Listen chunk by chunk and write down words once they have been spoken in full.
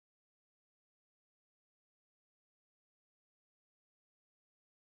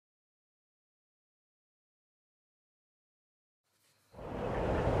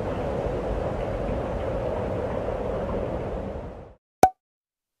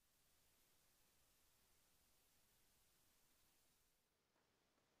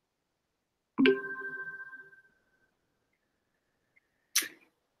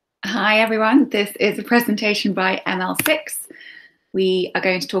Hi everyone, this is a presentation by ML6. We are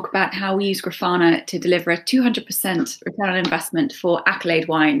going to talk about how we use Grafana to deliver a 200% return on investment for Accolade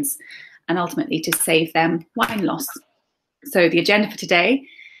Wines and ultimately to save them wine loss. So the agenda for today,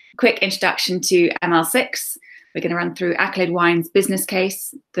 quick introduction to ML6. We're going to run through Accolade Wines business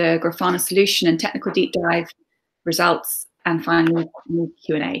case, the Grafana solution and technical deep dive, results, and finally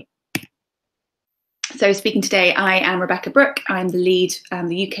Q&A. So speaking today, I am Rebecca Brooke. I'm the lead,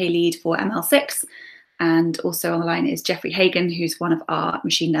 the UK lead for ML6. And also on the line is Jeffrey Hagan, who's one of our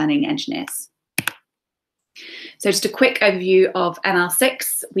machine learning engineers. So just a quick overview of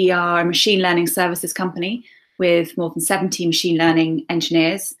ML6. We are a machine learning services company with more than 70 machine learning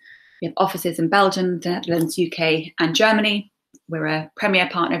engineers. We have offices in Belgium, the Netherlands, UK, and Germany. We're a premier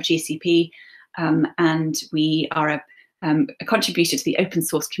partner of GCP, and we are a contributor to the open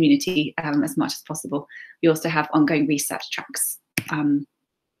source community as much as possible. We also have ongoing research tracks.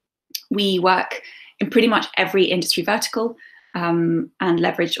 We work in pretty much every industry vertical and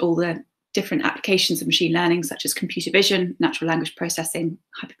leverage all the different applications of machine learning, such as computer vision, natural language processing,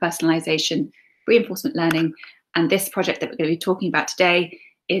 hyperpersonalization, reinforcement learning. And this project that we're going to be talking about today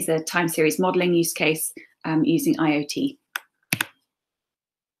is a time series modeling use case using IoT.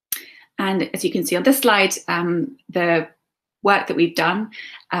 And as you can see on this slide, the work that we've done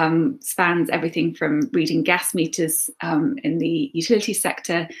spans everything from reading gas meters in the utility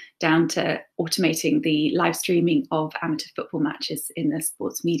sector down to automating the live streaming of amateur football matches in the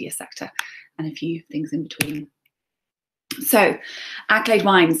sports media sector, and a few things in between. So, Accolade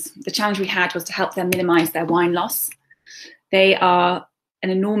Wines, the challenge we had was to help them minimize their wine loss. They are an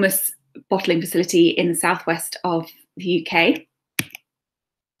enormous bottling facility in the southwest of the UK,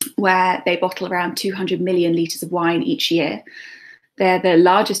 where they bottle around 200 million litres of wine each year. They're the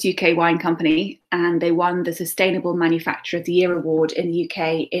largest UK wine company, and they won the Sustainable Manufacturer of the Year award in the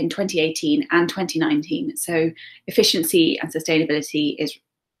UK in 2018 and 2019. So efficiency and sustainability is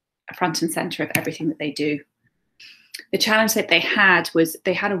front and centre of everything that they do. The challenge that they had was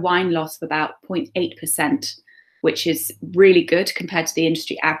they had a wine loss of about 0.8%, which is really good compared to the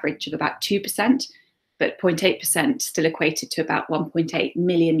industry average of about 2%. But 0.8% still equated to about 1.8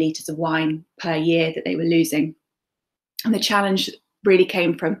 million litres of wine per year that they were losing. And the challenge really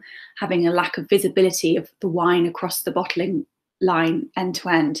came from having a lack of visibility of the wine across the bottling line end to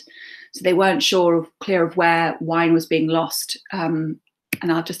end. So they weren't clear of where wine was being lost. And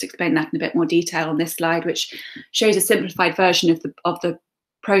I'll just explain that in a bit more detail on this slide, which shows a simplified version of the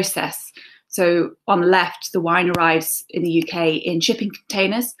process. So on the left, the wine arrives in the UK in shipping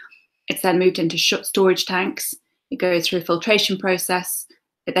containers. It's then moved into storage tanks. It goes through a filtration process.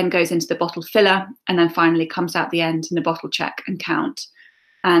 It then goes into the bottle filler and then finally comes out the end in a bottle check and count.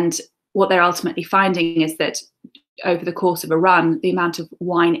 And what they're ultimately finding is that over the course of a run, the amount of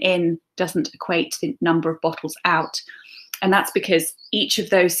wine in doesn't equate to the number of bottles out. And that's because each of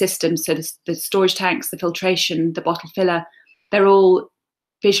those systems, so the storage tanks, the filtration, the bottle filler, they're all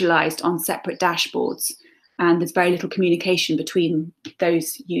visualized on separate dashboards. And there's very little communication between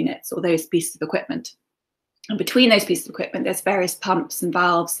those units or those pieces of equipment. And between those pieces of equipment, there's various pumps and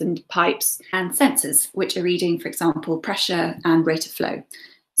valves and pipes and sensors, which are reading, for example, pressure and rate of flow.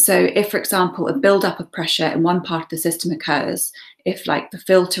 So if, for example, a buildup of pressure in one part of the system occurs, if like the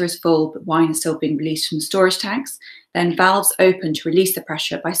filter is full, but wine is still being released from the storage tanks, then valves open to release the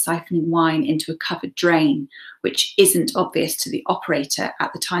pressure by siphoning wine into a covered drain, which isn't obvious to the operator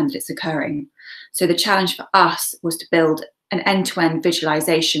at the time that it's occurring. So the challenge for us was to build an end-to-end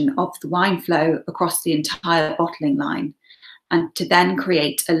visualization of the wine flow across the entire bottling line, and to then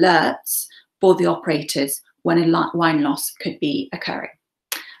create alerts for the operators when a wine loss could be occurring.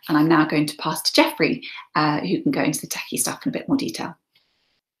 And I'm now going to pass to Jeffrey, who can go into the techie stuff in a bit more detail.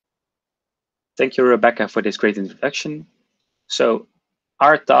 Thank you, Rebecca, for this great introduction. So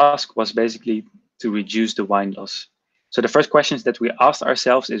our task was basically to reduce the wine loss. So the first questions that we asked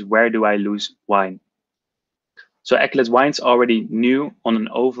ourselves is, where do I lose wine? So Accolade Wines already knew on an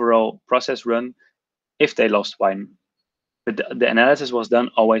overall process run if they lost wine. But the analysis was done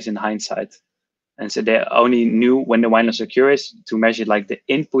always in hindsight. And so they only knew when the wine loss occurs to measure like the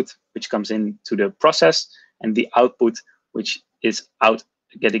input, which comes into the process, and the output, which is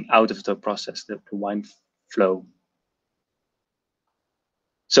getting out of the process, the wine flow.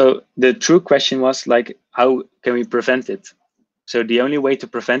 So the true question was like, how can we prevent it? So the only way to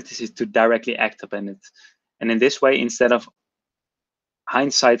prevent this is to directly act upon it. And in this way, instead of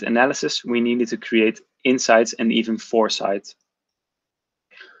hindsight analysis, we needed to create insights and even foresight.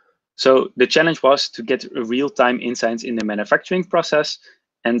 So the challenge was to get real-time insights in the manufacturing process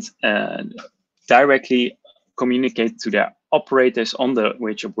and directly communicate to the operators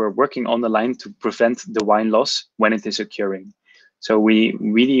which were working on the line to prevent the wine loss when it is occurring. So we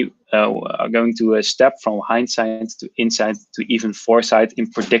really are going to a step from hindsight to insight to even foresight in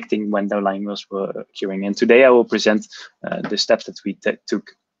predicting when the wine loss were occurring. And today I will present the steps that we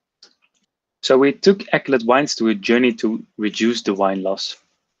took. So we took Accolade Wines to a journey to reduce the wine loss.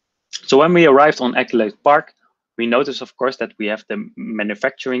 So when we arrived on Accolade Park, we noticed, of course, that we have the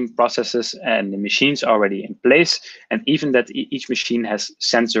manufacturing processes and the machines already in place, and even that each machine has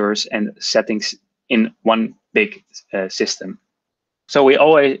sensors and settings in one big system. So we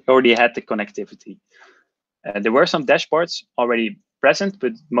already had the connectivity. There were some dashboards already present,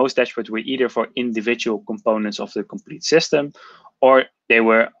 but most dashboards were either for individual components of the complete system, or they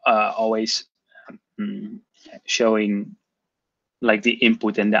were always showing like the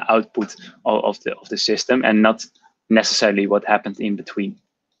input and the output of the system, and not necessarily what happened in between.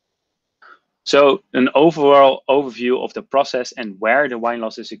 So an overall overview of the process and where the wine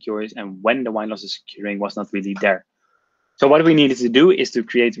loss is occurring and when the wine loss is occurring was not really there. So what we needed to do is to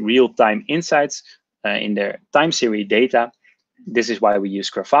create real-time insights in their time series data. This is why we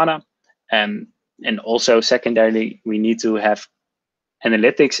use Grafana. And also secondarily, we need to have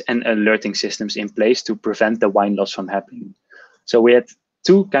analytics and alerting systems in place to prevent the wine loss from happening. So we had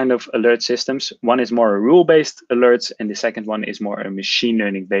two kind of alert systems. One is more rule-based alerts, and the second one is more a machine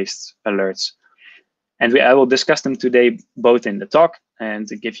learning-based alerts. And I will discuss them today, both in the talk and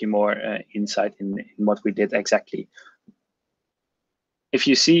to give you more insight in what we did exactly. If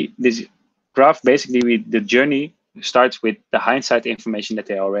you see this graph, basically the journey starts with the hindsight information that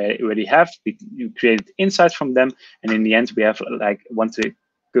they already have. We created insights from them, and in the end, we have want to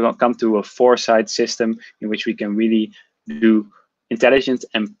come to a foresight system in which we can really do intelligent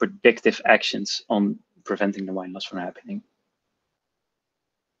and predictive actions on preventing the wine loss from happening.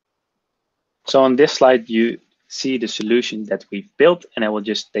 So on this slide, you see the solution that we've built, and I will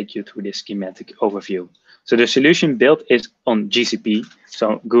just take you through this schematic overview. So the solution built is on GCP,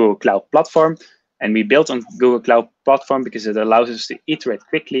 so Google Cloud Platform. And we built on Google Cloud Platform because it allows us to iterate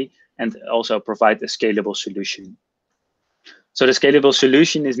quickly and also provide a scalable solution. So the scalable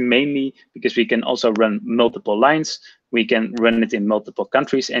solution is mainly because we can also run multiple lines. We can run it in multiple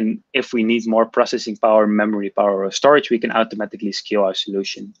countries. And if we need more processing power, memory power, or storage, we can automatically scale our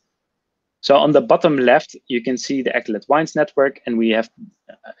solution. So on the bottom left, you can see the Accolade Wines network, and we have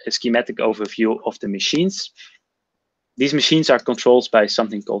a schematic overview of the machines. These machines are controlled by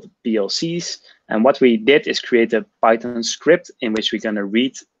something called PLCs. And what we did is create a Python script in which we're going to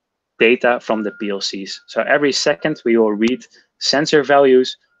read data from the PLCs. So every second, we will read sensor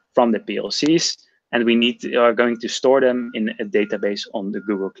values from the PLCs, and we are going to store them in a database on the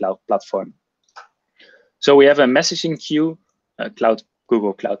Google Cloud Platform. So we have a messaging queue,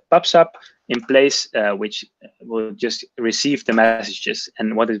 Google Cloud PubSub in place, which will just receive the messages.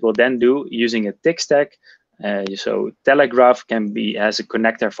 And what it will then do using a tick stack. So Telegraph has a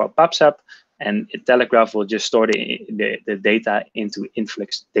connector for PubSub, and Telegraph will just store the data into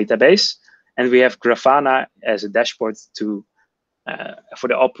Influx database. And we have Grafana as a dashboard for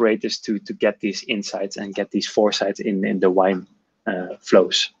the operators to get these insights and get these foresights in the wine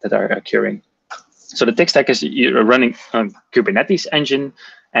flows that are occurring. So the tick stack is running on Kubernetes engine,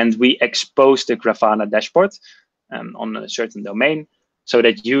 and we expose the Grafana dashboard on a certain domain so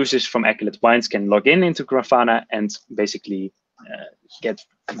that users from Accolade Wines can log into Grafana and basically get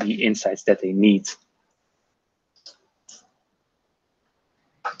the insights that they need.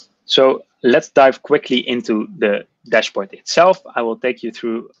 So let's dive quickly into the dashboard itself. I will take you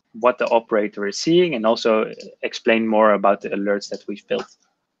through what the operator is seeing and also explain more about the alerts that we've built.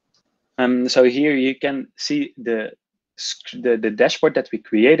 So here you can see the dashboard that we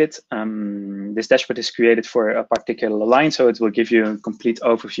created. This dashboard is created for a particular line, so it will give you a complete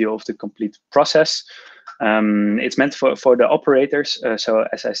overview of the complete process. It's meant for the operators, so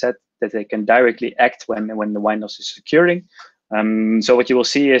as I said, that they can directly act when the wine loss is occurring. So what you will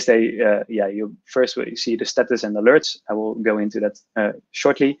see is you first see the status and alerts. I will go into that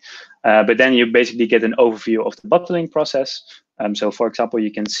shortly, but then you basically get an overview of the bottling process. So for example,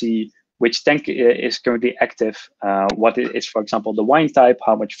 you can see which tank is currently active, what is, for example, the wine type,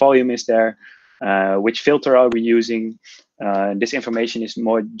 how much volume is there, which filter are we using. This information is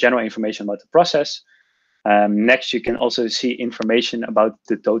more general information about the process. Next, you can also see information about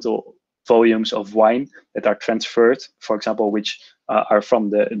the total volumes of wine that are transferred, for example, which are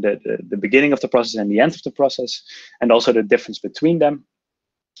from the beginning of the process and the end of the process, and also the difference between them.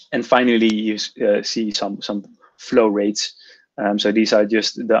 And finally, you see some flow rates. So these are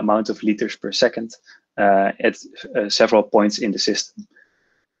just the amount of liters per second at several points in the system.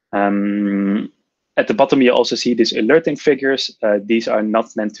 At the bottom, you also see these alerting figures. These are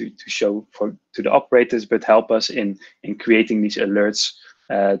not meant to show to the operators, but help us in creating these alerts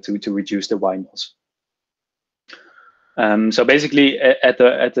to reduce the wine loss. So basically, at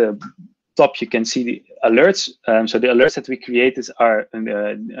the top, you can see the alerts. So the alerts that we created are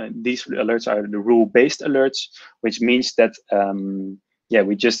these alerts are the rule-based alerts, which means that yeah,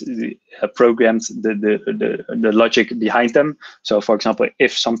 we just programmed the logic behind them. So, for example,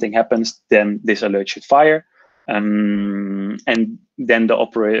 if something happens, then this alert should fire, and then the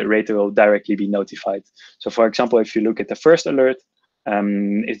operator will directly be notified. So, for example, if you look at the first alert,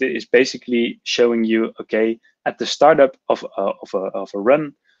 it is basically showing you, okay, at the startup of a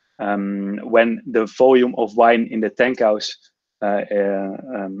run, when the volume of wine in the tank house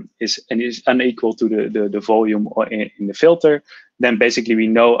is unequal to the volume in the filter, then basically we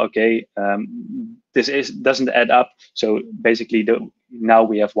know, okay, this doesn't add up. So basically, now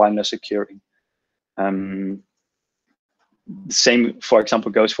we have wine loss occurring. The same, for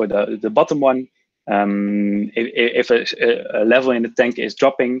example, goes for the bottom one. If a level in the tank is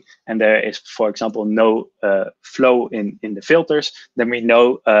dropping and there is, for example, no flow in the filters, then we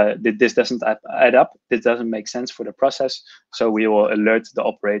know that this doesn't add up. This doesn't make sense for the process. So we will alert the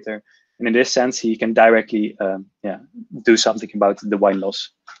operator. And in this sense, he can directly do something about the wine loss.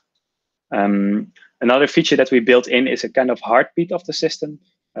 Another feature that we built in is a kind of heartbeat of the system.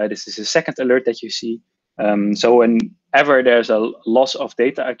 This is the second alert that you see. So whenever there's a loss of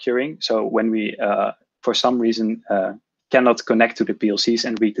data occurring, so when we, for some reason, cannot connect to the PLCs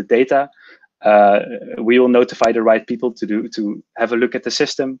and read the data, we will notify the right people to have a look at the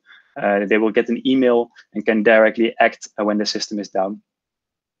system. They will get an email and can directly act when the system is down.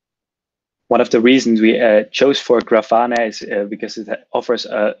 One of the reasons we chose for Grafana is because it offers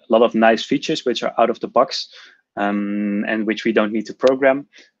a lot of nice features which are out of the box and which we don't need to program.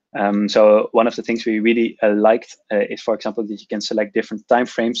 So one of the things we really liked is, for example, that you can select different time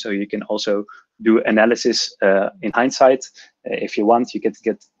frames. So you can also do analysis in hindsight. If you want, you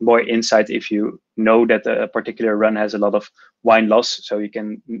get more insight if you know that a particular run has a lot of wine loss. So you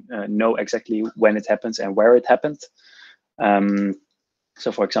can know exactly when it happens and where it happened.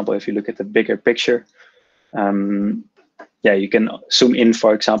 So for example, if you look at the bigger picture, yeah, you can zoom in,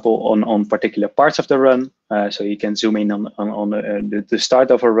 for example, on particular parts of the run. So you can zoom in on the start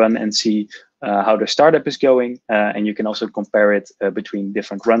of a run and see how the startup is going. And you can also compare it between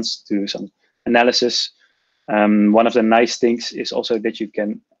different runs to do some analysis. One of the nice things is also that you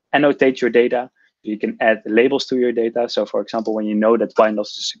can annotate your data. You can add labels to your data. So for example, when you know that wine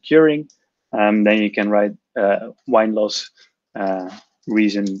loss is occurring, then you can write wine loss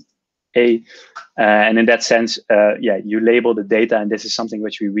reason A. And in that sense, yeah, you label the data, and this is something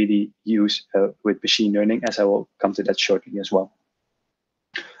which we really use with machine learning, as I will come to that shortly as well.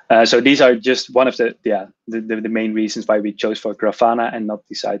 So these are just one of the main reasons why we chose for Grafana and not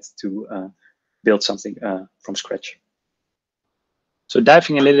decide to build something from scratch. So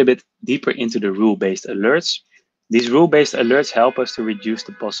diving a little bit deeper into the rule-based alerts, these rule-based alerts help us to reduce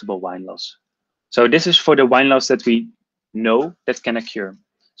the possible wine loss. So this is for the wine loss that we know that can occur.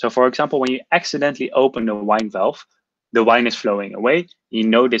 So for example, when you accidentally open the wine valve, the wine is flowing away. You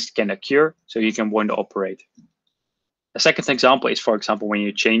know this can occur, so you can warn the operator. A second example is, for example, when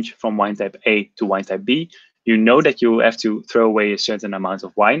you change from wine type A to wine type B, you know that you have to throw away a certain amount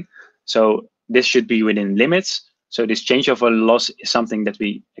of wine. So this should be within limits. So this change of a loss is something that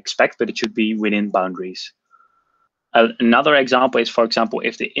we expect, but it should be within boundaries. Another example is, for example,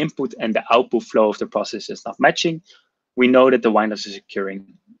 if the input and the output flow of the process is not matching, we know that the wine loss is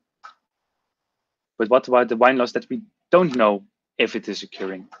occurring. But what about the wine loss that we don't know if it is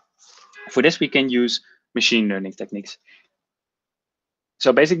occurring? For this, we can use machine learning techniques.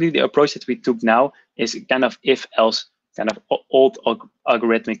 So basically, the approach that we took now is kind of if-else, kind of old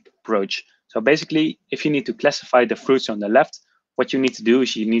algorithmic approach. So basically, if you need to classify the fruits on the left, what you need to do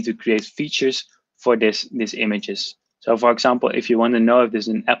is you need to create features for these images. So for example, if you want to know if there's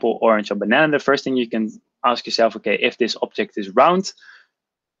an apple, orange, or banana, the first thing you can ask yourself, okay, if this object is round,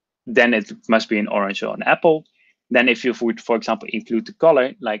 then it must be an orange or an apple. Then if you would, for example, include the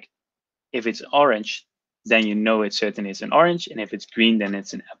color, like if it's orange, then you know it certainly is an orange. And if it's green, then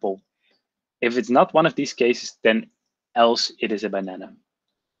it's an apple. If it's not one of these cases, then else it is a banana.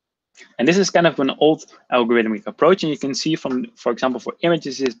 And this is kind of an old algorithmic approach. And you can see from, for example, for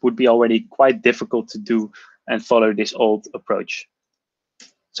images, it would be already quite difficult to do and follow this old approach.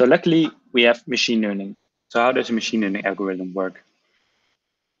 So luckily, we have machine learning. So how does a machine learning algorithm work?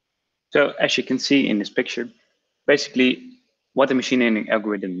 So as you can see in this picture, basically, What the machine learning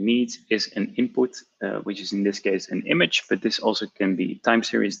algorithm needs is an input, which is in this case an image, but this also can be time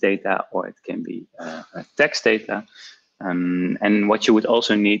series data or it can be text data. And what you would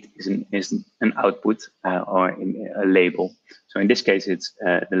also need is an output or a label. So in this case, it's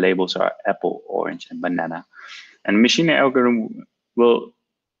the labels are apple, orange, and banana. And machine learning algorithm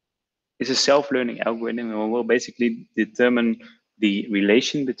is a self-learning algorithm and will basically determine the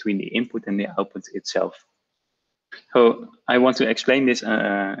relation between the input and the output itself. So I want to explain this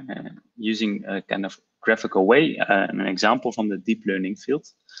using a kind of graphical way, an example from the deep learning field.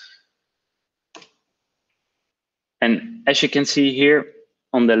 And as you can see here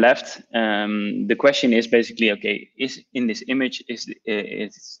on the left, the question is basically, okay, is in this image, is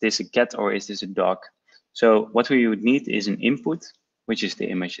this a cat or is this a dog? So what we would need is an input, which is the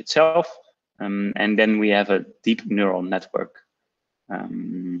image itself. And then we have a deep neural network.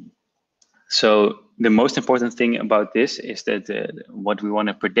 So the most important thing about this is that what we want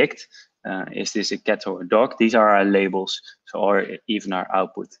to predict, is this a cat or a dog? These are our labels, so, or even our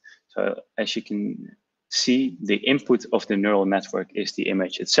output. So as you can see, the input of the neural network is the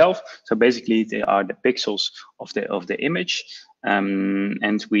image itself. So basically they are the pixels of the image,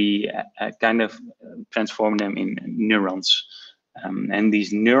 and we kind of transform them in neurons. And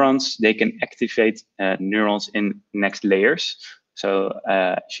these neurons, they can activate neurons in next layers. So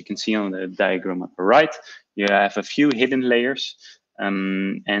as you can see on the diagram on the right, you have a few hidden layers,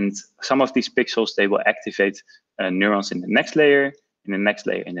 and some of these pixels, they will activate neurons in the next layer, in the next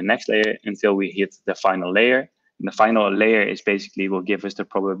layer, in the next layer, until we hit the final layer. And the final layer is basically will give us the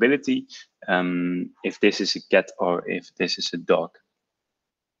probability if this is a cat or if this is a dog.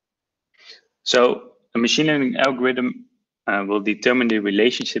 So a machine learning algorithm will determine the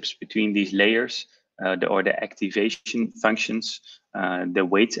relationships between these layers, or the activation functions, the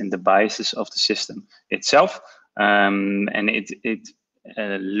weights and the biases of the system itself. And it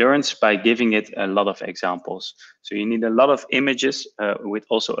learns by giving it a lot of examples. So you need a lot of images with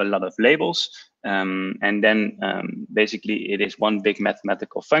also a lot of labels. And then basically it is one big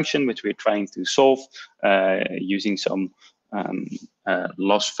mathematical function which we're trying to solve using some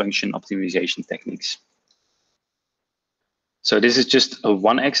loss function optimization techniques. So this is just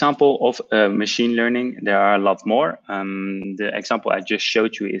one example of machine learning. There are a lot more. The example I just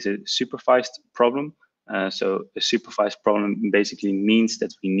showed you is a supervised problem. So a supervised problem basically means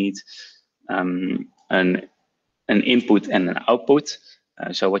that we need an input and an output.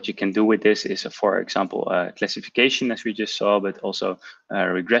 So what you can do with this is, for example, classification, as we just saw, but also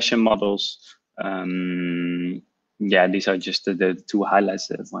regression models. Yeah, these are just the two highlights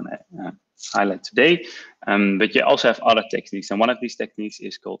that I want to highlight today. But you also have other techniques, and one of these techniques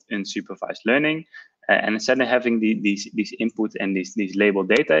is called unsupervised learning. And instead of having these input and these label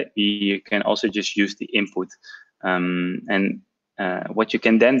data, you can also just use the input. And what you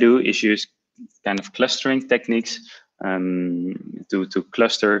can then do is use kind of clustering techniques to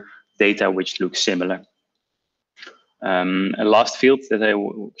cluster data which look similar. A last field that I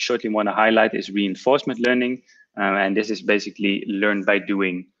shortly want to highlight is reinforcement learning. And this is basically learn by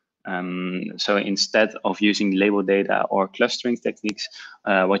doing. So instead of using label data or clustering techniques,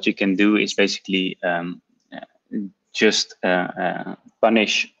 what you can do is basically just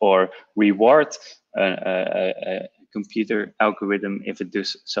punish or reward a computer algorithm. If it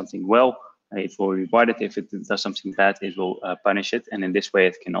does something well, it will reward it. If it does something bad, it will punish it. And in this way,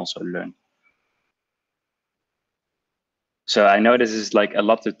 it can also learn. So I know this is like a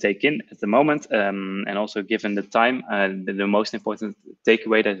lot to take in at the moment, and also given the time, the most important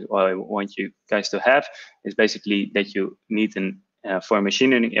takeaway that I want you guys to have is basically that you need for a machine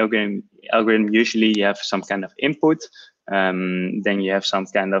learning algorithm, usually you have some kind of input, then you have some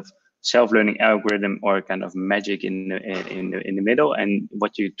kind of self-learning algorithm or kind of magic in the middle, and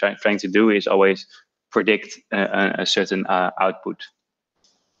what you're trying to do is always predict a certain output.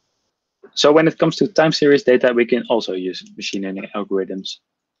 So when it comes to time series data, we can also use machine learning algorithms.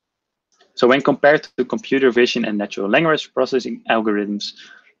 So when compared to computer vision and natural language processing algorithms,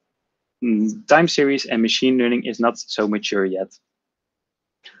 time series and machine learning is not so mature yet.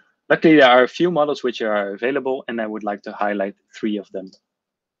 Luckily, there are a few models which are available, and I would like to highlight 3 of them.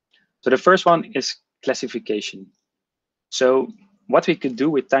 So the first one is classification. So what we could do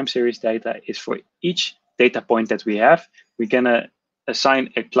with time series data is for each data point that we have, we're gonna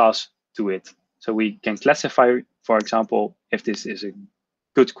assign a class to it. So we can classify, for example, if this is a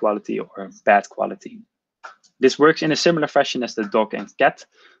good quality or a bad quality. This works in a similar fashion as the dog and cat.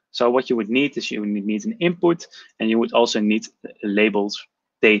 So what you would need is you would need an input, and you would also need labels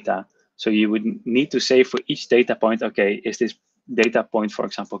data. So you would need to say for each data point, okay, is this data point, for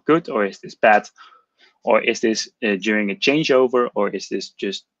example, good or is this bad? or is this during a changeover, or is this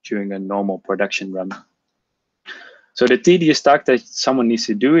just during a normal production run? So the tedious task that someone needs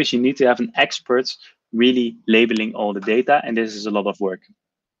to do is you need to have an expert really labeling all the data, and this is a lot of work.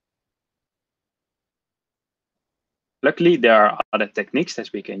 Luckily, there are other techniques that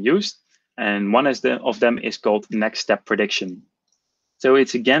we can use, and one of them is called next step prediction. So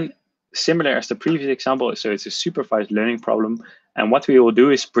it's again similar as the previous example, so it's a supervised learning problem, and what we will do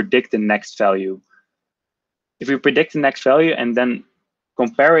is predict the next value. If we predict the next value and then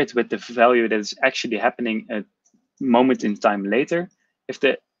compare it with the value that is actually happening a moment in time later, if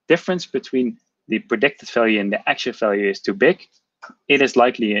the difference between the predicted value and the actual value is too big, it is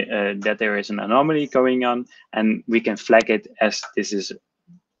likely that there is an anomaly going on, and we can flag it as this is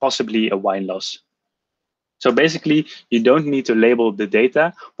possibly a wine loss. So basically, you don't need to label the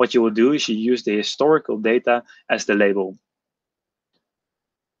data. What you will do is you use the historical data as the label.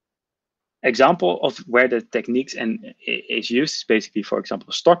 Example of where the techniques is used is basically, for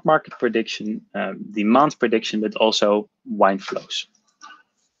example, stock market prediction, demand prediction, but also wine flows.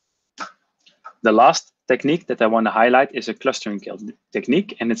 The last technique that I want to highlight is a clustering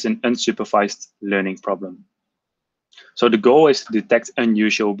technique, and it's an unsupervised learning problem. So the goal is to detect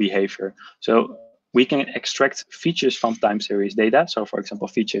unusual behavior. So we can extract features from time series data. So for example,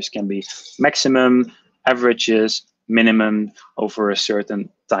 features can be maximum, averages, minimum over a certain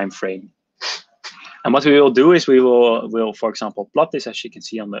time frame. And what we will do is we will, for example, plot this, as you can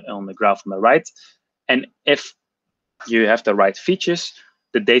see on the graph on the right. And if you have the right features,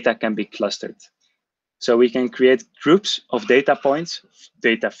 the data can be clustered. So we can create groups of data points,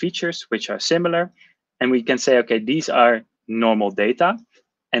 data features, which are similar. And we can say, okay, these are normal data.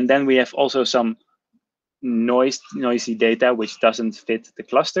 And then we have also some noisy data, which doesn't fit the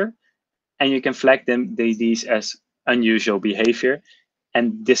cluster. And you can flag these as unusual behavior.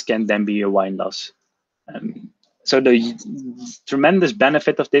 And this can then be a wine loss. So the tremendous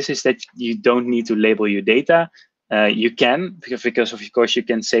benefit of this is that you don't need to label your data. You can, because of course you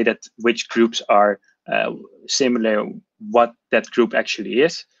can say that which groups are similar, what that group actually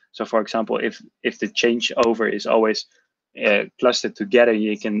is. So for example, if the changeover is always clustered together,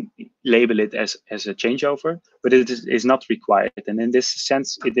 you can label it as a changeover, but it is not required. And in this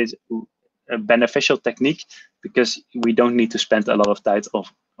sense, it is a beneficial technique because we don't need to spend a lot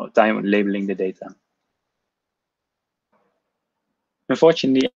of time labeling the data.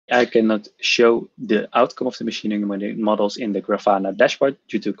 Unfortunately, I cannot show the outcome of the machine learning models in the Grafana dashboard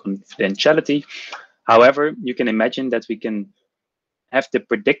due to confidentiality. However, you can imagine that we can have the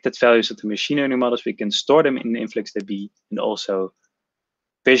predicted values of the machine learning models, we can store them in InfluxDB and also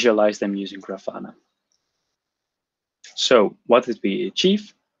visualize them using Grafana. So what did we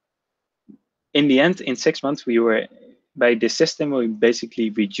achieve? In the end, in 6 months, by this system, we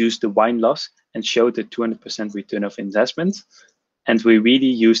basically reduced the wine loss and showed a 200% return of investment. And we really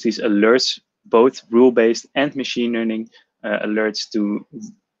use these alerts, both rule-based and machine learning alerts, to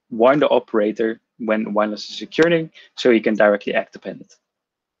warn the operator when wine loss is occurring, so he can directly act upon it.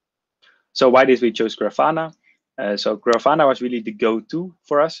 So why did we choose Grafana? So Grafana was really the go-to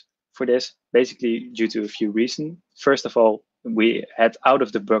for us for this, basically due to a few reasons. First of all, we had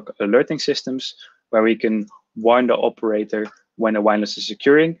out-of-the-box alerting systems where we can warn the operator when a wine loss is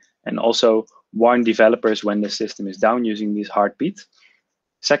occurring, and also warn developers when the system is down using this heartbeat.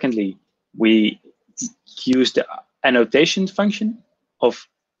 Secondly, we use the annotation function of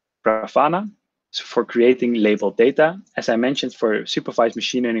Grafana for creating labeled data. As I mentioned, for supervised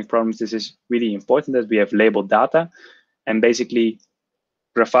machine learning problems, this is really important that we have labeled data. And basically,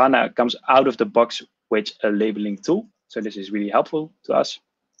 Grafana comes out of the box with a labeling tool. So this is really helpful to us.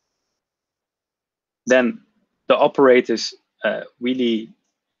 Then the operators really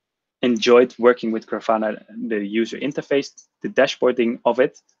enjoyed working with Grafana, the user interface, the dashboarding of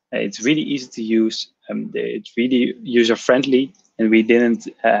it. It's really easy to use. It's really user-friendly, and we didn't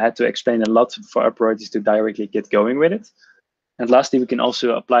had to explain a lot for operators to directly get going with it. And lastly, we can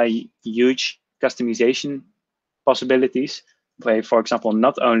also apply huge customization possibilities by, for example,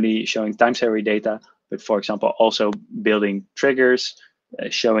 not only showing time series data, but for example, also building triggers,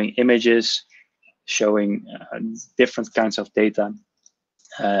 showing images, showing different kinds of data.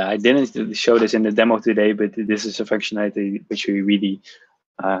 I didn't show this in the demo today, but this is a functionality which we really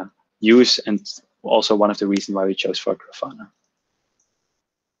use, and also one of the reasons why we chose for Grafana.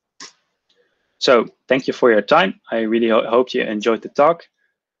 So thank you for your time. I really hope you enjoyed the talk.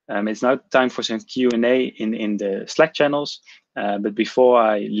 It's now time for some Q&A in the Slack channels. But before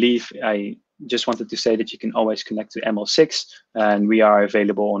I leave, I just wanted to say that you can always connect to ML6, and we are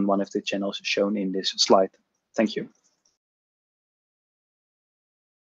available on one of the channels shown in this slide. Thank you.